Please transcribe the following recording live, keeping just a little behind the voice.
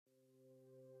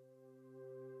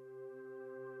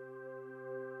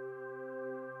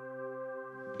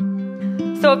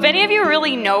So if any of you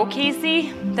really know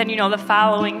Kasie, then you know the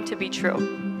following to be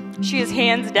true. She is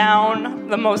hands down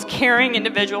the most caring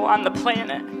individual on the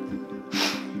planet.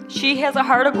 She has a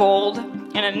heart of gold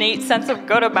and an innate sense of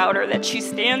good about her that she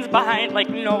stands behind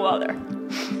like no other.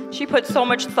 She puts so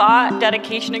much thought,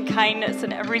 dedication, and kindness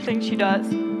in everything she does.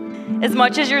 As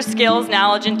much as your skills,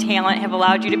 knowledge, and talent have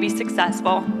allowed you to be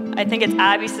successful, I think it's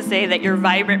obvious to say that your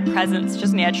vibrant presence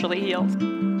just naturally heals.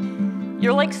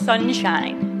 You're like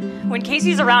sunshine. When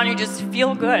Kasie's around, you just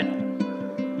feel good.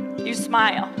 You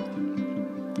smile.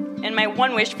 And my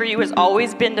one wish for you has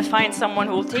always been to find someone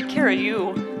who will take care of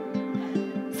you.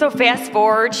 So fast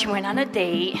forward, she went on a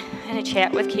date and a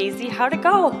chat with Kasie. How'd it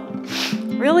go?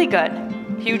 Really good.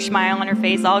 Huge smile on her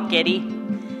face, all giddy.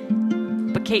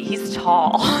 But Kate, he's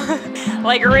tall.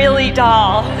 Like really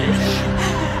tall.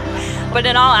 But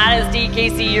in all honesty,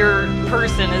 Kasie, your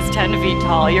person is 10 feet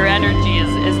tall. Your energy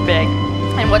is big.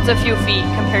 And what's a few feet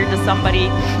compared to somebody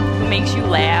who makes you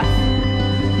laugh,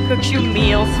 cooks you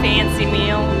meals, fancy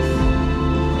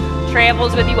meals,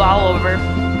 travels with you all over,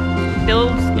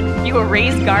 builds you a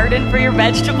raised garden for your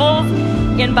vegetables,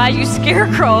 and buys you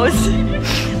scarecrows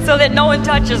so that no one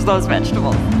touches those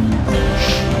vegetables.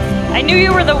 I knew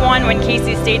you were the one when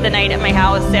Kasie stayed the night at my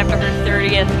house after her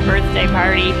 30th birthday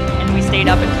party, and we stayed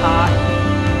up and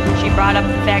talked. She brought up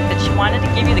the fact that she wanted to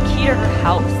give you the key to her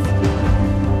house.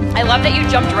 I love that you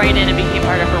jumped right in and became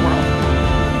part of her world.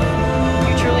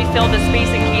 You truly filled a space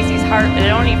in Kasie's heart that I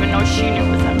don't even know she knew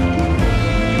was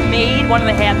empty. You made one of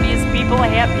the happiest people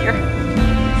happier.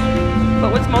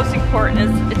 But what's most important is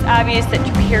it's obvious that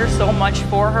you care so much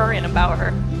for her and about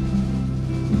her.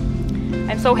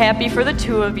 I'm so happy for the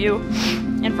two of you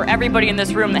and for everybody in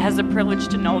this room that has the privilege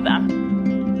to know them.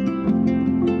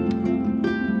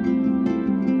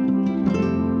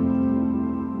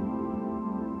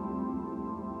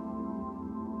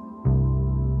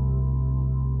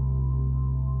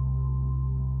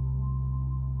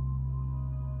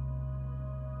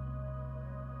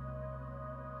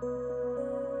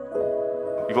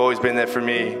 You've always been there for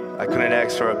me. I couldn't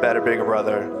ask for a better, bigger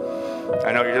brother.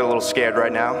 I know you're a little scared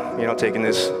right now, taking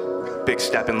this big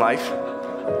step in life.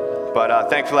 But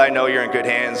thankfully I know you're in good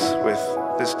hands with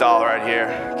this doll right here,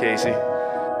 Kasie.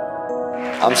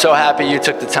 I'm so happy you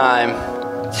took the time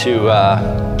to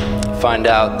find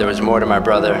out there was more to my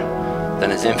brother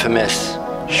than his infamous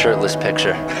shirtless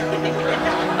picture.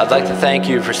 I'd like to thank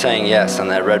you for saying yes on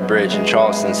that red bridge in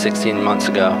Charleston 16 months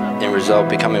ago, in result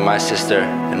becoming my sister,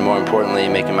 and more importantly,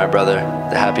 making my brother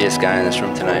the happiest guy in this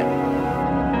room tonight.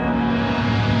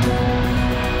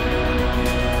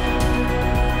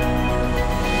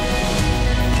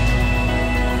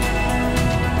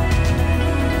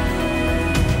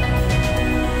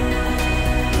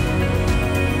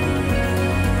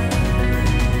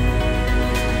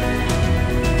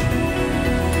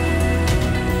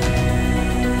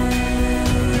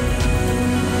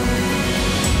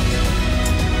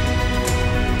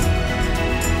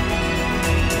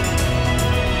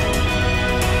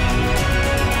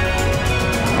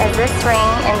 As this ring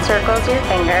encircles your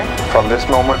finger, from this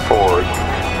moment forward,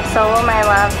 so will my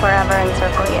love forever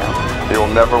encircle you. You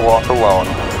will never walk alone.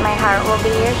 My heart will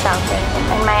be your shelter,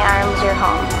 and my arms your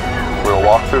home. We will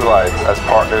walk through life as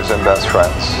partners and best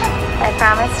friends. I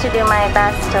promise to do my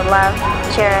best to love,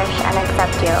 cherish, and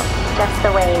accept you, just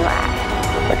the way you are.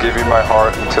 I give you my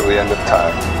heart until the end of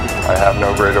time. I have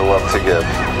no greater love to give.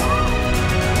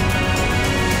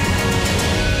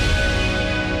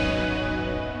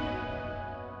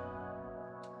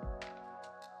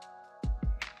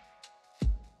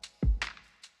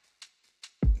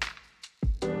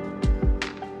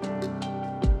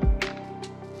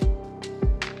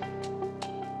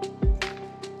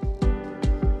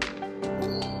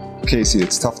 Kasie,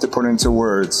 it's tough to put into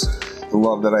words the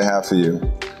love that I have for you.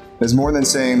 It's more than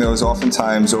saying those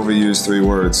oftentimes overused 3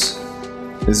 words.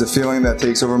 It's a feeling that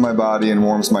takes over my body and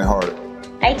warms my heart.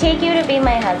 I take you to be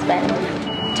my husband,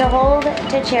 to hold,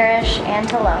 to cherish, and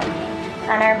to love,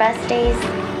 on our best days,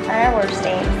 on our worst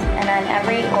days, and on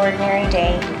every ordinary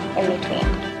day in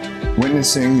between.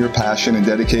 Witnessing your passion and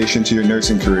dedication to your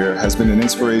nursing career has been an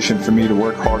inspiration for me to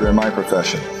work harder in my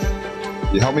profession.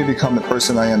 You helped me become the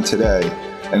person I am today,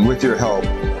 and with your help,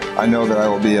 I know that I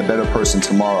will be a better person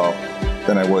tomorrow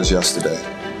than I was yesterday.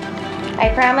 I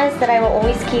promise that I will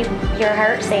always keep your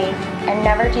heart safe and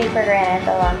never take for granted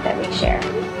the love that we share.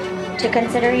 To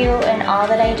consider you in all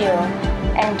that I do,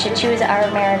 and to choose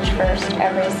our marriage first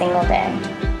every single day.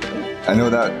 I know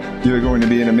that you're going to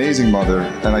be an amazing mother,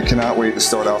 and I cannot wait to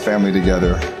start our family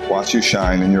together, watch you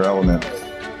shine in your element.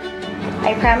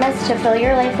 I promise to fill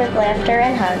your life with laughter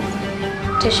and hugs,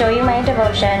 to show you my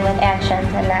devotion with actions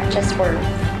and not just words.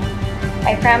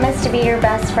 I promise to be your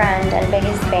best friend and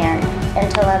biggest fan,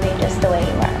 and to love you just the way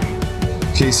you are.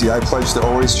 Kasie, I pledge to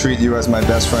always treat you as my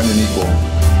best friend and equal.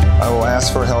 I will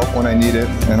ask for help when I need it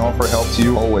and offer help to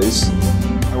you always.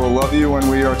 I will love you when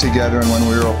we are together and when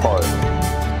we are apart.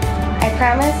 I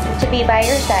promise to be by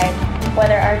your side,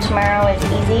 whether our tomorrow is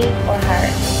easy or hard,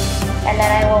 and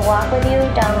that I will walk with you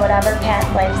down whatever path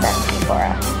life sets before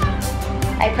us.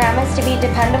 I promise to be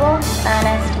dependable,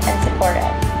 honest, and supportive,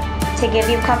 to give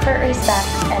you comfort, respect,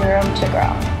 and room to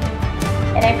grow.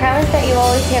 And I promise that you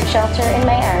always have shelter in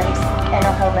my arms and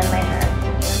a home in my heart.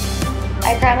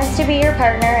 I promise to be your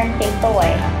partner and faithful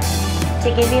wife, to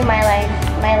give you my life,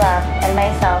 my love, and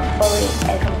myself fully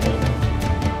and completely.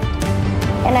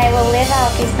 And I will live out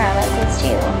these promises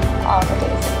to you all the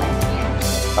days of my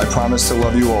life. I promise to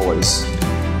love you always,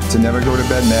 to never go to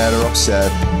bed mad or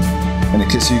upset, and to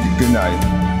kiss you goodnight,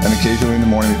 and occasionally in the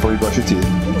morning before you brush your teeth.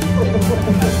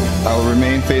 I will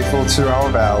remain faithful to our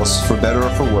vows, for better or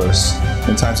for worse,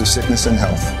 in times of sickness and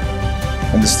health.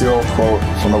 And to steal a quote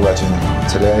from a legend,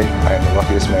 today I am the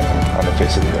luckiest man on the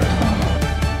face of the earth.